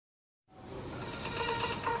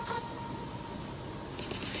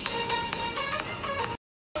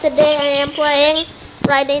Today I am playing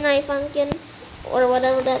Friday Night Funkin, or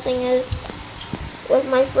whatever that thing is, with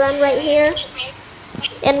my friend right here,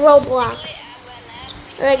 in Roblox.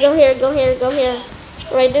 Alright, go here, go here, go here.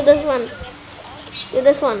 Alright, do this one. Do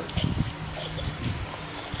this one.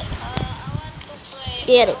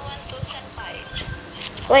 Get it.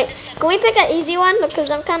 Wait, can we pick an easy one? Because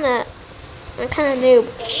I'm kinda noob.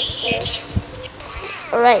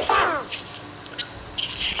 Alright.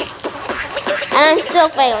 And I'm still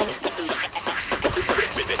failing.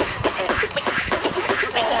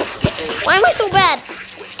 Why am I so bad?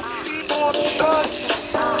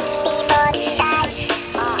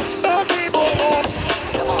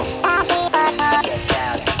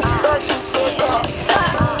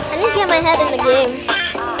 I need to get my head in the game.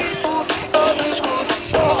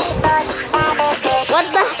 What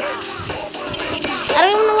the? I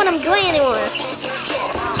don't even know what I'm doing anymore.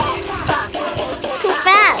 Too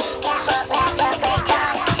fast.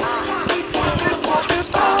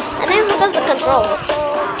 I think it's because of the controls.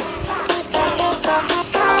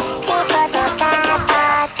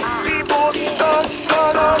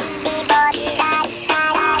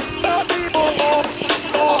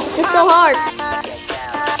 This is so hard.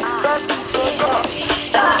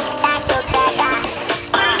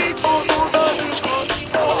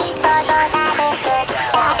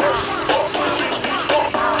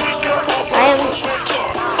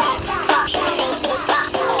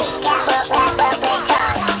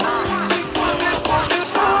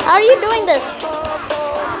 How are you doing this?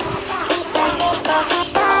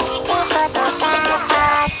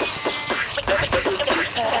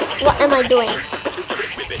 What am I doing?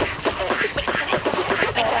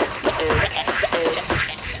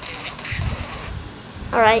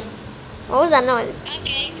 Alright. What was that noise?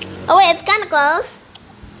 Oh wait, it's kind of close.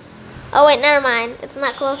 Oh wait, never mind. It's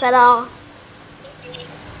not close at all.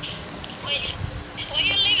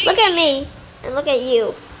 Look at me and look at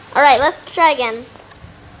you. Alright, let's try again.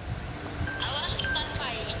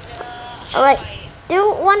 Alright,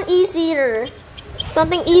 do one easier.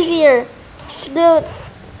 Something easier. Let's do,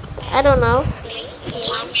 I don't know.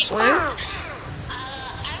 One.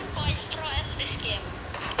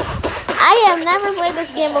 I have never played this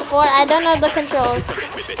game before. I don't know the controls.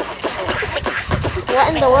 What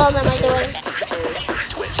in the world am I doing?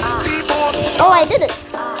 Oh, I did it.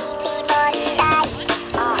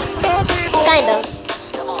 Kind of.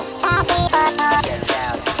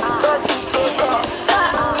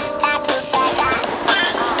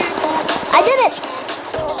 I did it.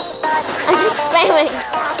 I'm just spamming.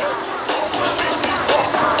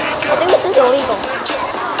 I think this is illegal.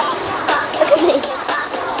 Look at me.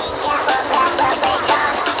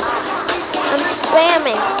 I'm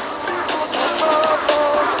spamming.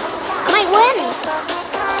 I might win.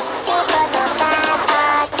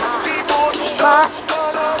 But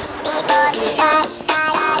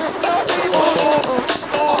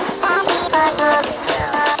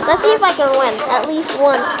let's see if I can win at least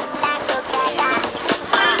once.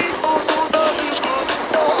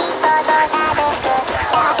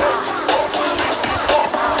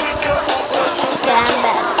 Okay, I'm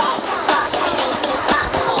bad.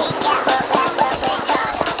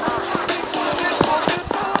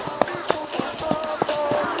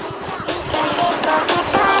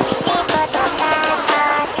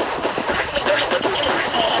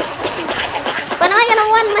 When am I gonna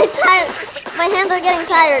win? My hands are getting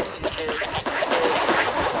tired.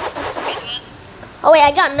 Oh wait,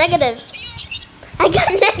 I got negatives. I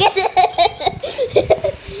got negatives.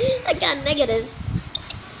 I got negatives.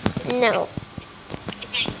 No.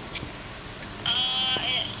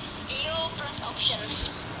 You press options.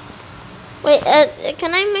 Wait,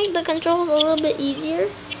 can I make the controls a little bit easier?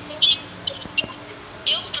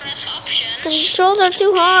 You press options. Controls are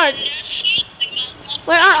too hard.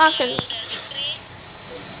 Where are options?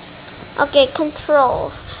 Okay,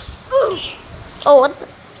 controls. Oh, what?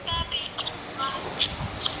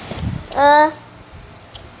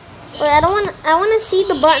 Wait, I don't want. I want to see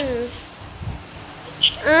the buttons.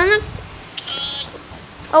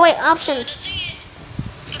 Oh wait, options.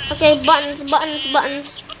 Okay, buttons.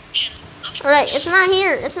 All right, it's not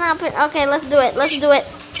here. It's not. Okay, let's do it. Let's do it.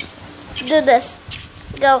 Do this.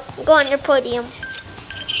 Go on your podium.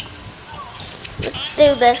 Let's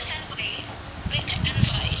do this.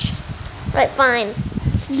 Right, fine.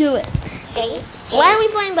 Let's do it. Why are we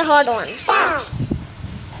playing the hard one?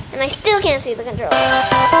 And I still can't see the controls.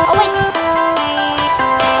 Oh wait.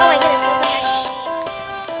 Oh my goodness, what the heck?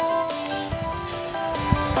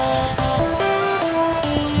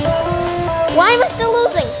 Why am I still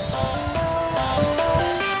losing?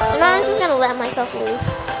 And I'm just gonna let myself lose.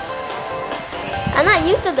 I'm not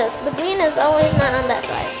used to this. The green is always not on that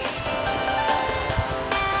side.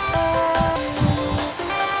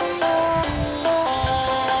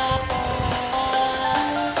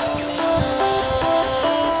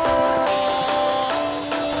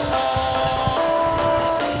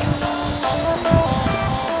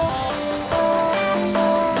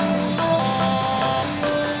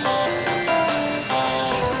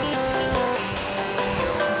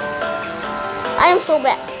 I am so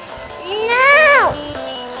bad. No!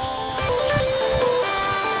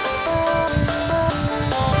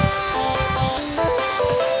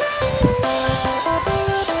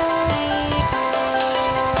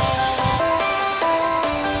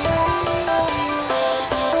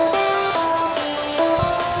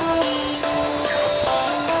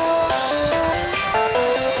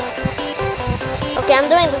 Okay, I'm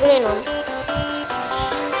doing the green one.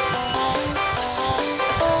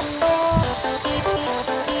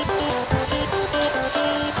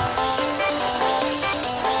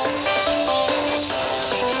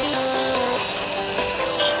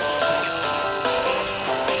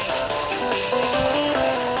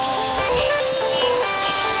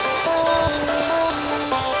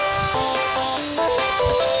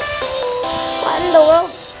 What in the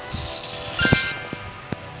world?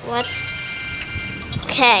 What?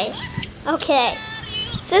 Okay. Okay.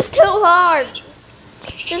 This is too hard.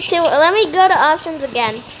 This is too. Let me go to options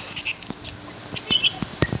again.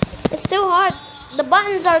 It's too hard. The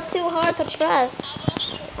buttons are too hard to press.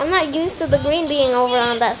 I'm not used to the green being over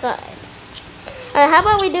on that side. Alright, how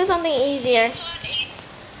about we do something easier?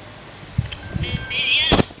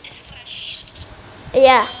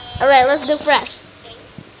 Yeah. Alright, let's do fresh.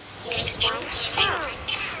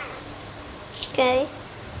 Okay.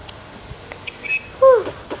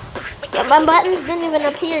 Whew. Yeah, my buttons didn't even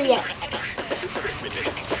appear yet.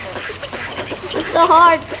 It's so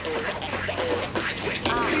hard.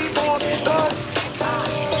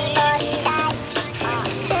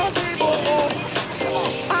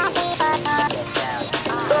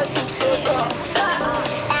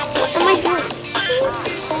 What am I doing?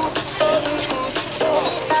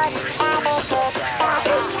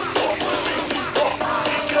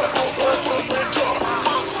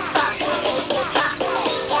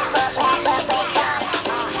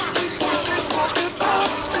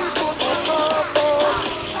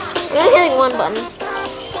 I'm only hitting one button.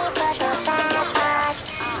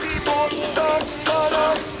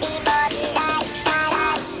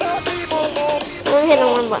 I'm only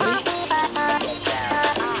hitting one button.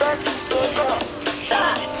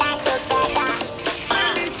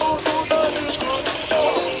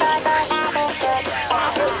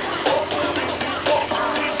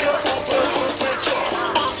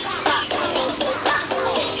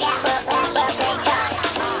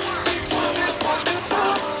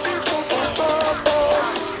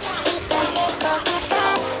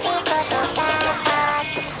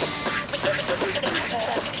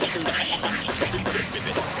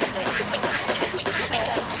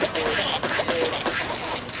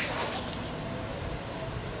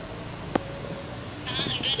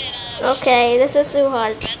 Okay, this is too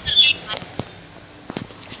hard.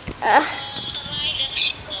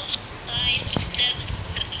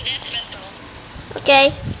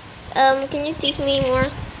 Okay, can you teach me more?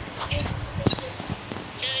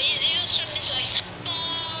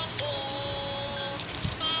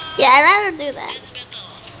 Yeah, I'd rather do that.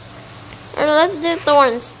 Or let's do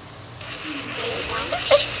thorns.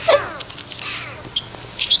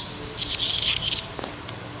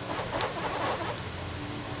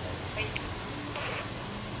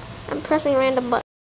 I'm pressing random buttons.